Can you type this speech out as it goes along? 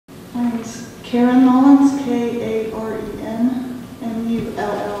name's Karen Mullins, K-A-R-E-N M-U-L-L-I-N-S.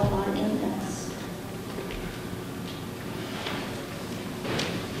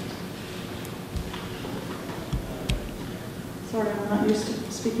 Sorry, I'm not used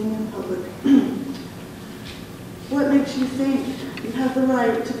to speaking in public. What makes you think you have the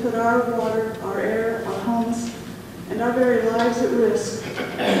right to put our water, our air, our homes, and our very lives at risk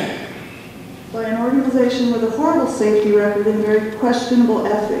by an organization with a horrible safety record and very questionable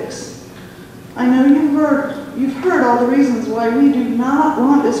ethics? I know you've heard all the reasons why we do not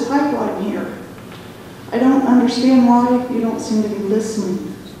want this pipeline here. I don't understand why you don't seem to be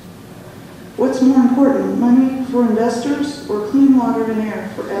listening. What's more important, money for investors or clean water and air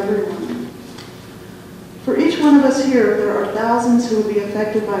for everyone? For each one of us here, there are thousands who will be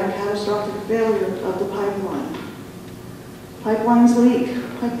affected by a catastrophic failure of the pipeline. Pipelines leak,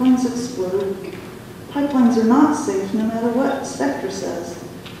 pipelines explode. Pipelines are not safe no matter what Spectra says,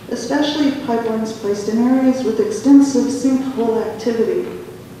 especially pipelines placed in areas with extensive sinkhole activity.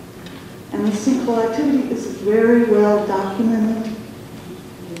 And the sinkhole activity is very well documented.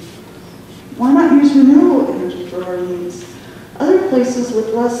 Why not use renewable energy for our needs? Other places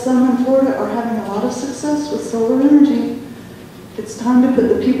with less sun in Florida are having a lot of success with solar energy. It's time to put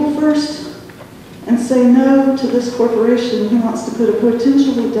the people first and say no to this corporation who wants to put a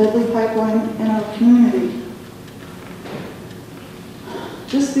potentially deadly pipeline in our community.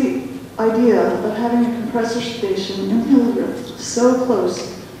 Just the idea of having a compressor station in Hildreth so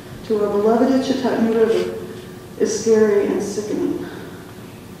close to our beloved Itchituttony River is scary and sickening.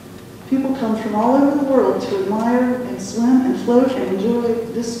 People come from all over the world to admire and swim and float and enjoy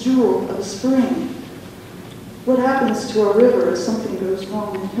this jewel of a spring. What happens to our river if something goes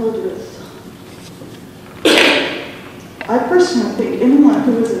wrong in Hildreth? I personally think anyone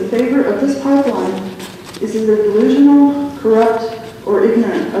who is in favor of this pipeline is either delusional, corrupt, or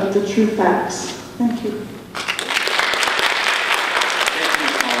ignorant of the true facts. Thank you.